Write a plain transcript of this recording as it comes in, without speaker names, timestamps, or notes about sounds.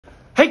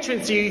Hey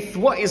Trinity Youth,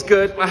 what is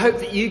good? I hope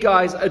that you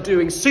guys are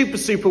doing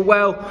super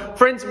well.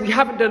 Friends, we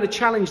haven't done a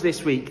challenge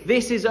this week.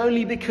 This is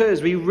only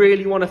because we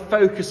really want to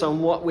focus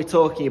on what we're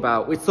talking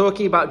about. We're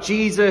talking about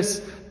Jesus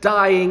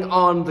dying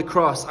on the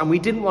cross, and we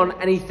didn't want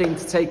anything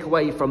to take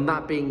away from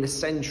that being the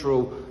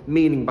central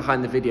meaning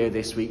behind the video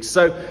this week.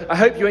 So I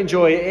hope you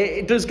enjoy it.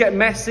 It does get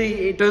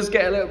messy, it does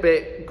get a little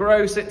bit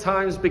gross at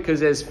times because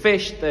there's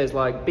fish, there's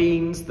like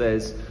beans,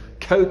 there's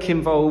Coke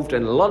involved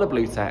and a lot of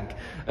blue tack.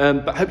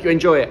 But I hope you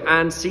enjoy it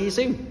and see you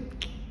soon.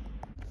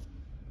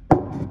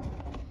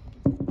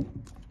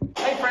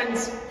 Hey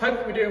friends,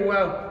 hope we're doing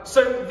well.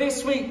 So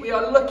this week we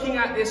are looking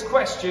at this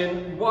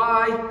question: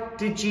 why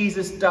did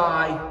Jesus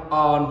die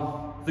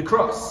on the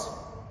cross?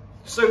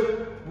 So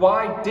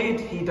why did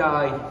he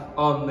die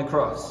on the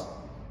cross?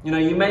 You know,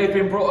 you may have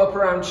been brought up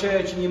around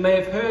church and you may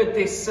have heard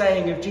this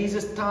saying of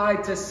Jesus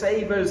died to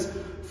save us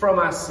from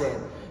our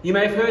sin. You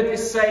may have heard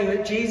this saying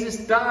that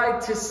Jesus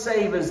died to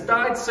save us,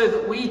 died so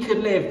that we could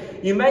live.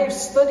 You may have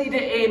studied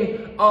it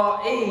in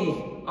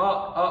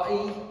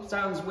RE,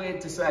 sounds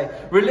weird to say,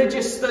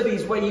 religious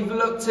studies, where you've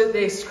looked at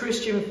this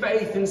Christian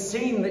faith and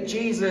seen that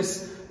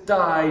Jesus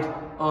died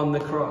on the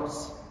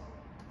cross.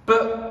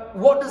 But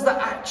what does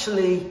that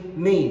actually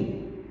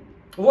mean?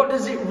 What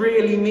does it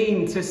really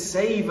mean to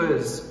save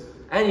us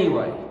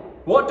anyway?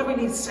 What do we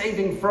need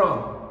saving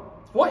from?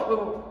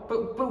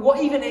 But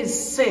what even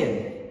is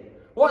sin?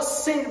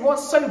 What's sin?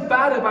 What's so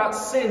bad about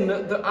sin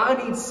that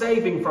I need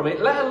saving from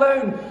it, let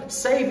alone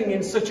saving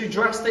in such a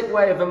drastic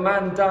way of a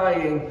man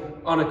dying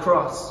on a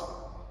cross?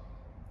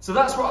 So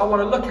that's what I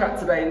want to look at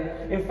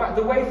today. In fact,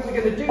 the way that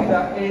we're going to do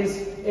that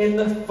is in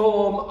the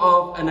form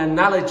of an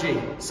analogy.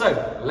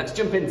 So let's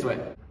jump into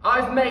it.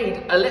 I've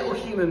made a little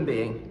human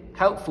being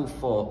helpful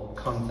for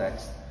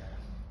context.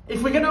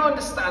 If we're going to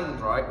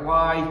understand, right,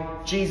 why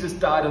Jesus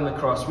died on the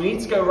cross, we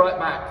need to go right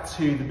back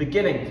to the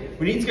beginning.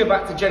 We need to go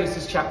back to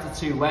Genesis chapter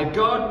 2, where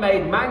God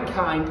made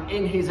mankind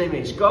in his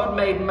image. God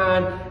made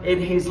man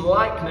in his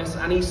likeness,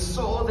 and he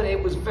saw that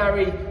it was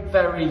very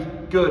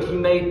good. He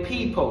made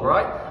people,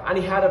 right? And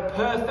he had a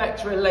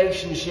perfect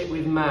relationship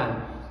with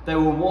man. They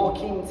were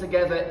walking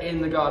together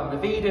in the Garden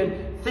of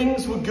Eden.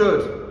 Things were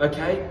good,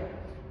 okay?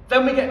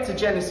 Then we get to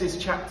Genesis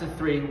chapter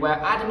 3, where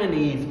Adam and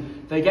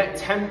Eve, they get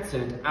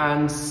tempted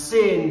and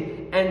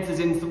sin enters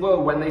into the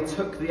world when they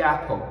took the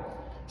apple.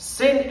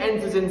 Sin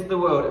enters into the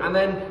world, and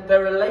then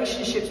their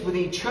relationships with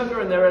each other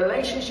and their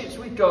relationships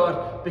with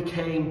God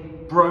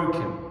became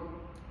broken.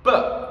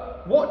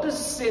 But what does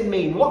sin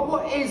mean?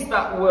 What is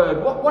that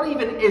word? What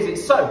even is it?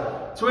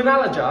 So, to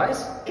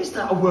analogize, is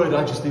that a word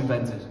I just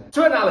invented?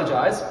 To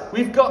analogize,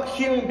 we've got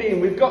human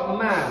being, we've got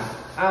man,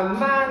 and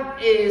man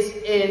is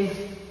in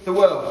the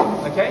world,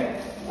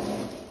 okay?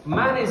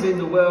 Man is in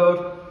the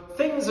world.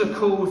 Things are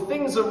cool,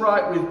 things are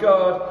right with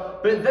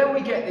God, but then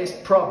we get this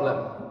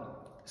problem: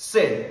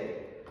 sin.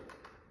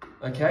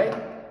 Okay?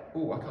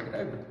 Oh, I can't get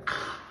over it.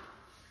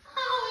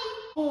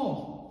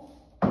 Oh,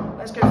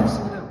 let's go for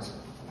something else.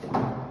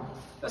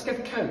 Let's go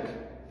for Coke.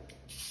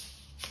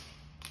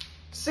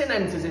 Sin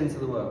enters into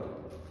the world.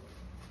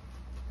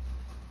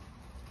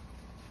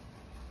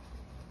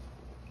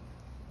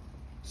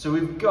 So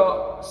we've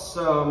got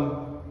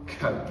some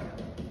Coke.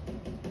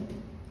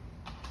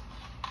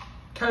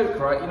 Coke,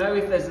 right? You know,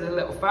 if there's a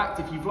little fact,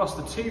 if you've lost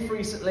a tooth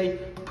recently,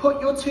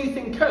 put your tooth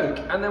in Coke,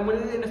 and then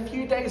within a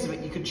few days of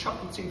it, you could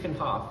chop your tooth in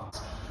half.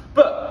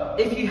 But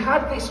if you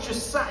had this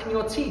just sat in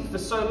your teeth for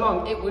so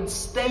long, it would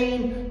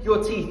stain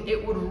your teeth,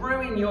 it would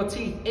ruin your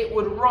teeth, it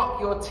would rot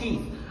your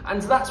teeth.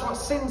 And that's what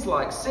sin's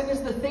like. Sin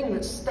is the thing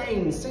that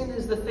stains, sin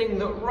is the thing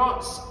that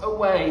rots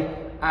away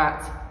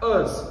at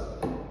us.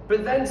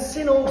 But then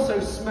sin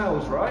also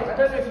smells, right? I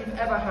don't know if you've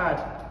ever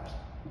had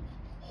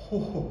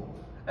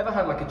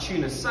like a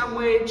tuna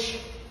sandwich.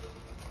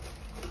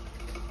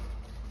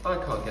 I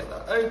can't get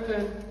that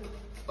open.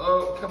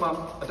 Oh, come on.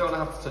 I don't want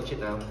to have to touch it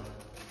now.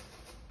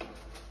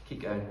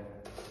 Keep going.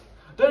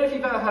 I don't know if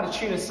you've ever had a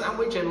tuna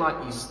sandwich and like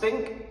you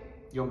stink.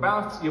 Your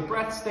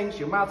breath stinks,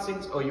 your mouth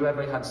stinks, or you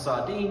ever had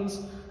sardines.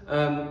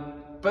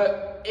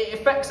 But it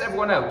affects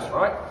everyone else,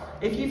 right?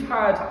 If you've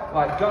had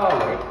like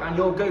garlic and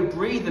you'll go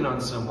breathing on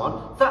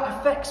someone, that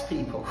affects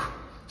people.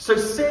 So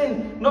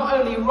sin not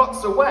only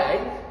rots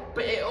away,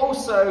 but it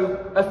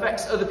also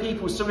affects other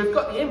people. So we've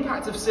got the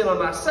impact of sin on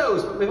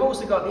ourselves, but we've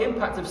also got the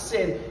impact of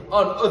sin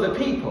on other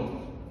people.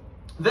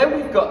 Then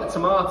we've got the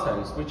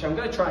tomatoes, which I'm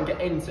going to try and get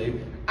into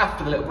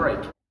after the little break.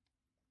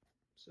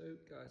 So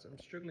guys, I'm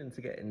struggling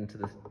to get into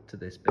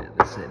this bit of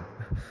the sin.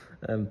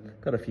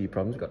 Got a few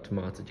problems, got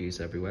tomato juice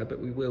everywhere,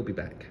 but we will be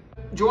back.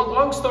 Do you want the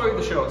long story or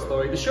the short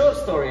story? The short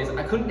story is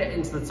I couldn't get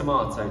into the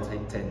tomato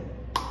tin.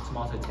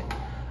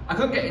 I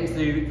couldn't get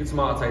into the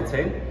tomato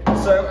tin,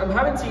 so I'm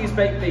having to use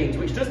baked beans,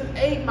 which doesn't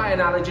aid my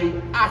analogy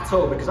at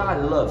all because I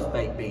love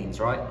baked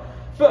beans, right?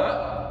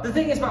 But the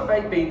thing is about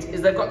baked beans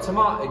is they've got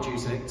tomato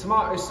juice in it,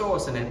 tomato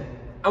sauce in it,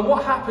 and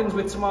what happens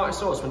with tomato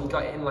sauce when you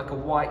got it in like a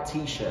white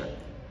t-shirt?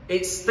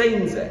 It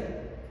stains it.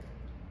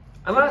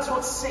 And that's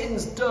what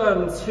sin's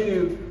done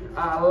to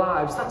our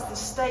lives. That's the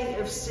state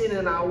of sin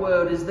in our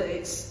world, is that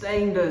it's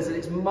stained us and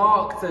it's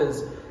marked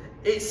us.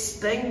 It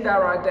stained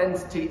our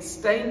identity. It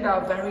stained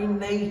our very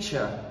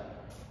nature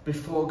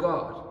before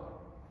God.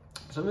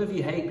 Some of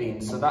you hate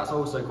beans, so that's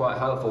also quite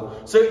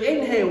helpful. So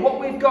in here, what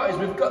we've got is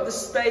we've got the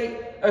state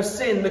of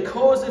sin, the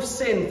cause of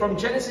sin from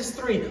Genesis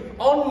 3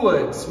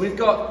 onwards. We've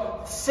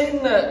got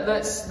sin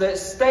that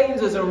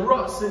stains us and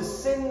rots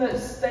us, sin that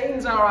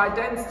stains our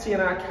identity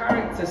and our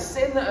character,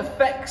 sin that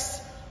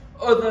affects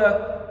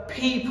other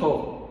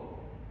people.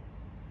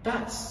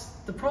 That's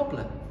the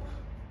problem.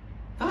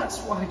 That's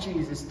why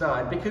Jesus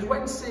died, because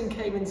when sin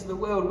came into the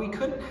world, we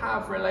couldn't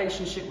have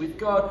relationship with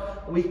God,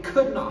 and we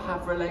could not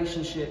have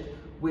relationship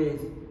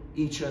with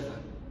each other.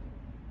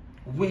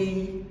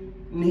 We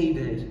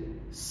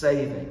needed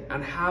saving.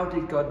 And how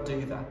did God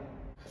do that?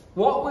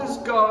 What was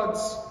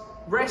God's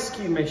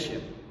rescue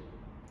mission?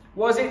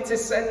 Was it to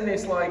send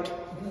this like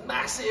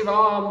massive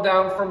arm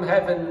down from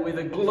heaven with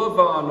a glove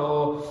on,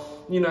 or,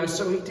 you know,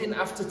 so we didn't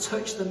have to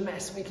touch the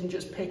mess, we can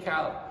just pick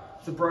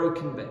out the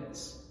broken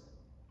bits?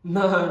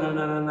 No.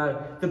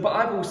 The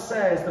Bible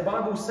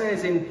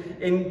says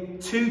in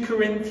 2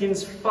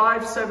 Corinthians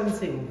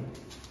 5:17.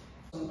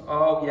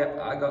 Oh, yeah,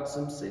 I got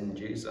some sin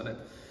juice on it.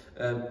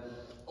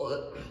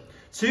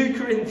 2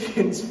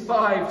 Corinthians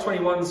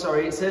 5:21,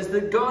 sorry, it says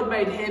that God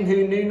made him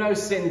who knew no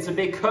sin to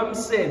become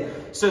sin,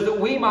 so that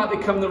we might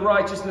become the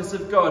righteousness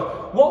of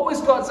God. What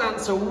was God's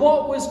answer?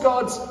 What was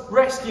God's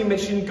rescue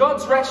mission?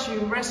 God's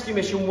rescue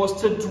mission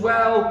was to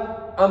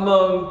dwell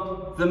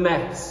among the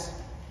mess.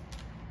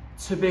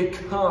 To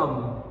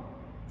become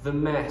the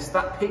mess.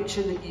 That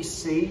picture that you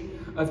see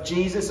of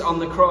Jesus on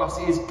the cross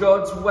is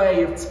God's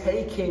way of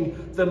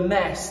taking the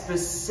mess, the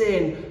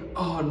sin,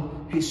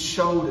 on his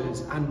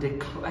shoulders and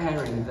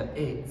declaring that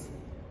it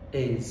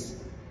is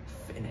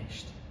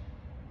finished.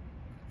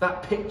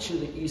 That picture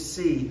that you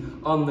see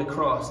on the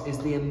cross is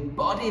the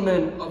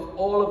embodiment of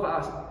all of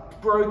our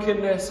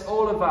brokenness,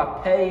 all of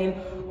our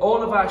pain,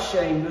 all of our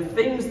shame, the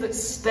things that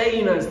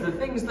stain us, the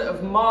things that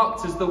have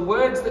marked us, the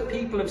words that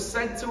people have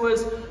said to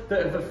us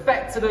that have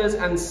affected us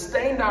and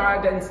stained our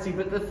identity,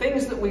 but the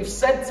things that we've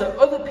said to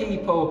other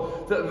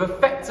people that have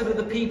affected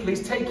other people,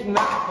 he's taking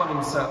that upon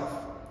himself.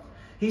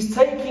 He's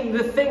taking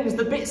the things,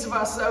 the bits of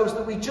ourselves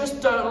that we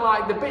just don't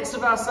like, the bits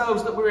of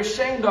ourselves that we're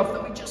ashamed of,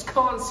 that we just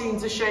can't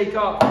seem to shake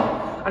off.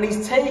 And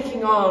he's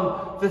taking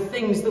on the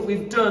things that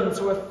we've done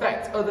to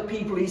affect other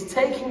people. He's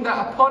taking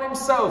that upon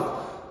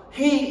himself.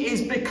 He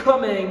is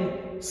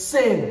becoming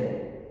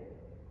sin.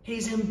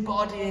 He's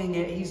embodying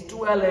it. He's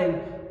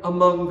dwelling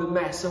among the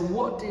mess. And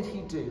what did he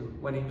do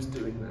when he was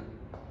doing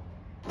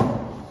that?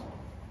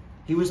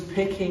 He was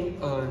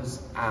picking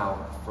us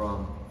out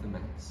from the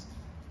mess.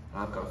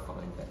 I've got to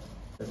find it.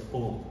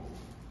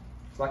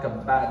 It's like a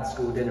bad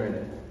school dinner, isn't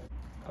it?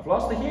 I've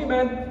lost the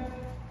human.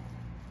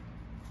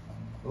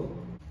 Oh,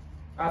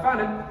 I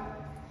found him.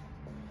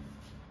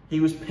 He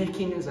was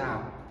picking us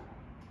out.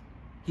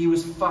 He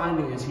was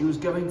finding us. He was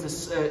going to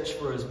search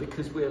for us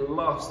because we're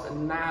lost,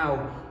 and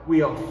now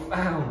we are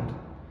found.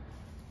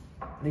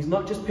 And he's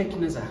not just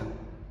picking us out.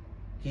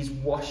 He's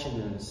washing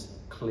us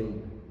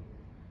clean.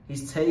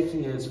 He's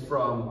taking us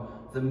from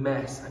the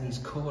mess and he's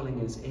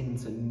calling us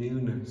into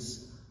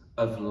newness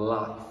of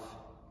life.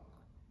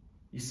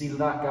 You see,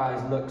 that,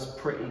 guys, looks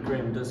pretty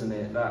grim, doesn't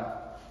it?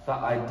 That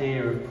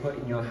idea of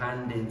putting your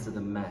hand into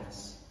the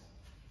mess.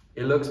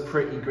 It looks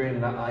pretty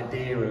grim, that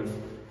idea of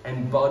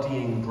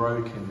embodying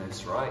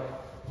brokenness, right?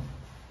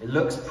 It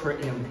looks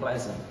pretty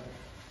unpleasant.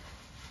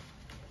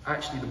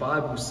 Actually, the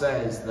Bible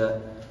says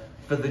that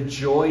for the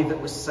joy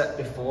that was set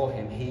before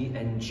him, he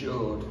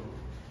endured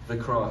the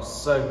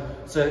cross. So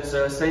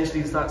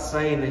essentially, that's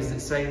saying is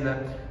it's saying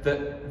that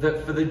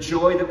for the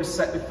joy that was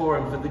set before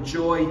him, for the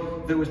joy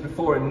that was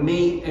before him,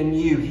 me and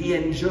you, he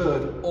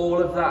endured all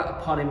of that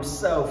upon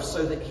himself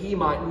so that he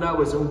might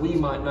know us and we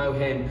might know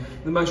him.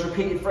 The most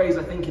repeated phrase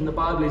I think in the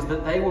Bible is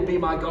that they will be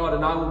my God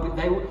and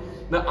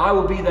I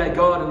will be their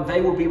God and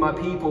they will be my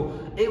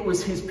people. It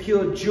was his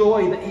pure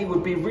joy that he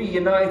would be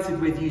reunited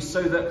with you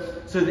so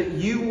that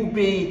you will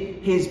be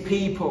his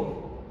people.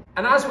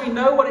 And as we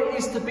know what it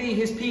is to be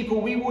his people,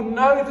 we will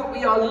know that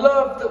we are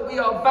loved, that we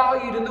are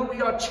valued, and that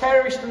we are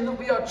cherished, and that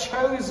we are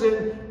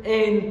chosen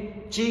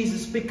in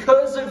Jesus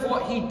because of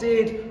what he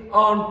did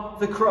on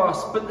the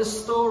cross. But the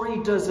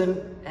story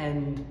doesn't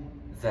end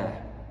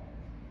there.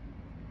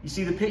 You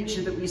see the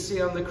picture that we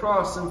see on the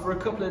cross, and for a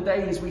couple of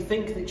days we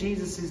think that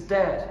Jesus is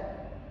dead.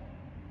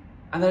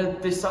 And the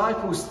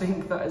disciples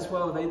think that as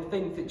well. They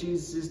think that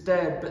Jesus is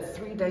dead, but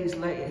 3 days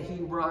later he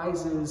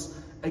rises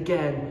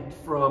again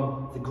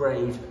from the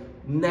grave,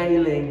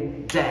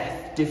 nailing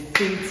death,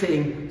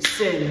 defeating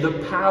sin.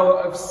 The power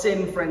of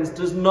sin, friends,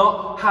 does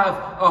not have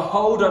a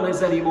hold on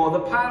us anymore.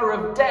 The power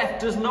of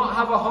death does not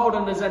have a hold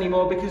on us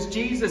anymore because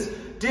Jesus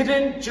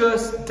didn't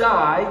just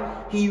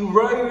die, he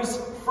rose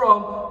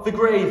from the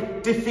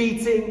grave,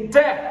 defeating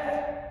death.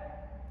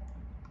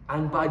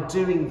 And by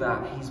doing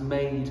that, he's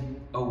made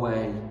a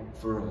way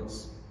for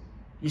us.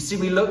 You see,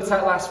 we looked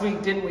at last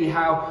week, didn't we,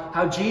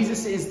 how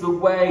Jesus is the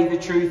way, the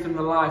truth and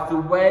the life, the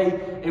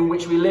way in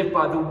which we live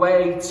by, the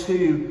way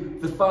to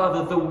the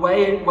Father, the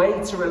way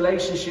to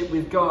relationship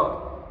with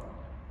God.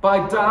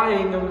 By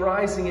dying and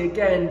rising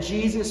again,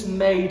 Jesus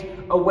made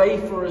a way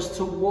for us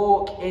to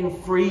walk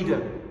in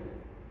freedom.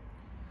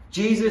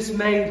 Jesus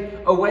made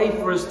a way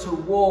for us to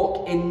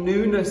walk in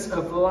newness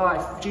of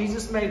life.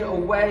 Jesus made a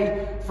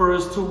way for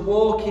us to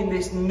walk in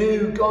this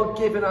new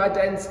God-given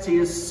identity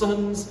as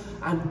sons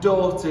and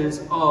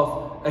daughters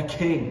of a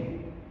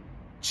King.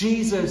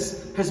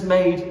 Jesus has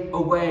made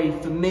a way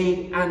for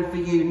me and for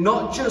you,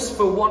 not just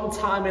for one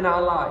time in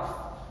our life,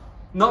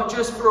 not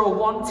just for a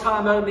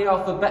one-time only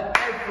offer, but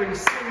every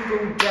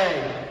single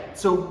day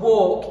to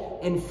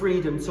walk in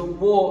freedom, to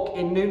walk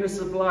in newness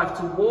of life,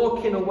 to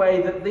walk in a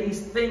way that these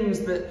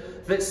things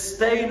that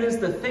stain us,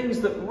 the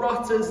things that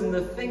rot us, and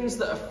the things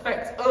that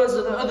affect us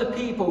and other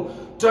people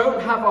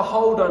don't have a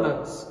hold on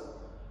us.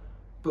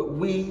 But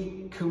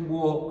we can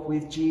walk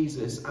with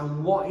Jesus.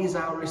 And what is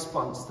our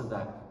response to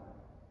that?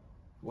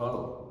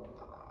 Well,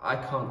 I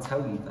can't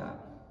tell you that.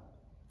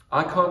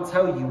 I can't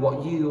tell you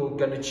what you're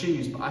going to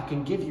choose, but I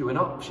can give you an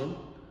option.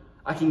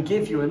 I can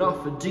give you an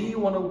offer. Do you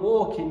want to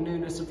walk in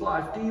newness of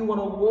life? Do you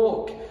want to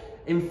walk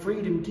in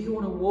freedom? Do you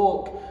want to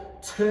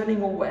walk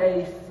turning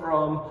away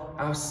from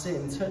our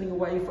sin, turning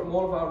away from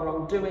all of our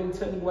wrongdoing,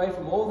 turning away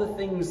from all the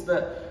things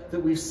that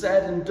we've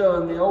said and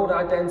done, the old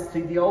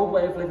identity, the old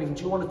way of living?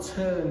 Do you want to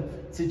turn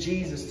to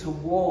Jesus to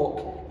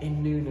walk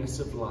in newness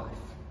of life?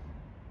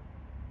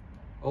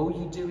 All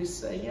you do is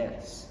say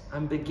yes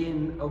and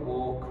begin a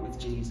walk with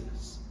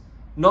Jesus.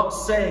 Not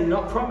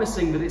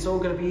promising that it's all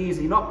going to be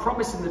easy, not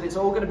promising that it's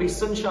all going to be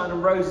sunshine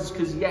and roses,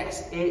 because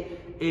yes, it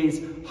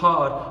is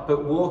hard,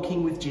 but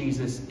walking with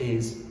Jesus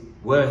is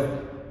worth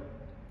it.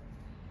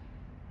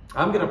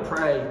 I'm going to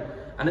pray,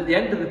 and at the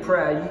end of the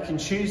prayer, you can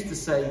choose to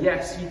say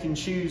yes, you can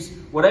choose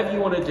whatever you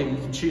want to do. You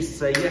can choose to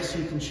say yes,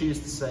 you can choose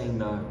to say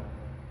no.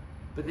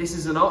 But this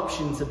is an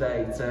option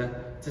today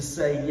to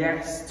say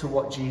yes to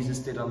what Jesus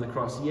did on the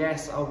cross.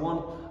 Yes, I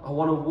want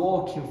to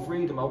walk in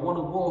freedom. I want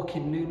to walk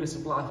in newness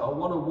of life. I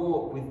want to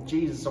walk with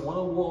Jesus. I want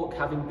to walk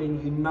having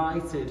been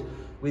united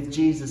with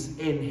Jesus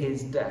in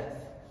his death.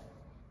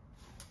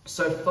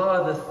 So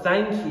Father,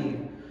 thank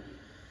you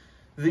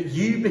that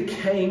you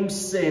became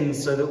sin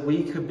so that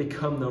we could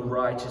become the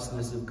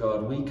righteousness of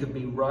God. We could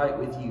be right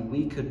with you.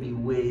 We could be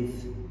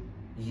with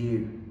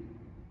you.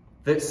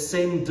 That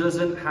sin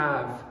doesn't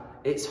have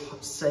its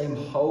same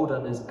hold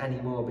on us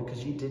anymore,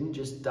 because you didn't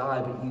just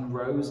die, but you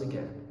rose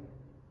again.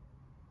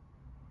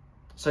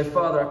 So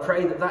Father, I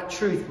pray that that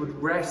truth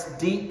would rest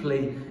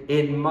deeply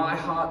in my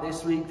heart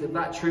this week,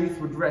 that truth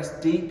would rest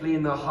deeply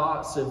in the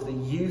hearts of the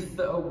youth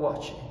that are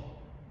watching.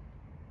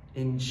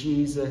 In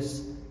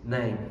Jesus'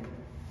 name,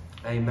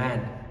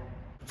 amen.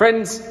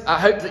 Friends, I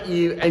hope that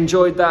you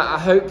enjoyed that. I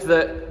hope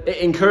that it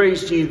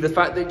encouraged you, the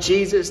fact that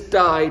Jesus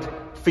died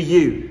for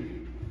you.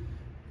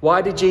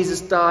 Why did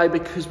Jesus die?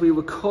 Because we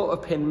were caught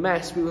up in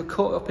mess. We were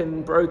caught up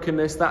in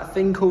brokenness, that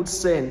thing called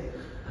sin.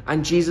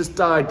 And Jesus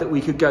died that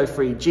we could go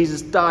free.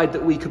 Jesus died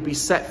that we could be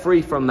set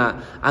free from that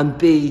and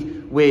be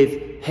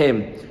with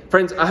him.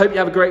 Friends, I hope you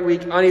have a great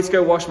week. I need to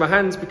go wash my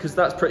hands because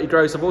that's pretty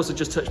gross. I've also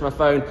just touched my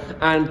phone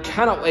and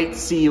cannot wait to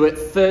see you at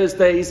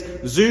Thursday's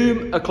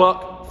Zoom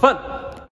o'clock fun.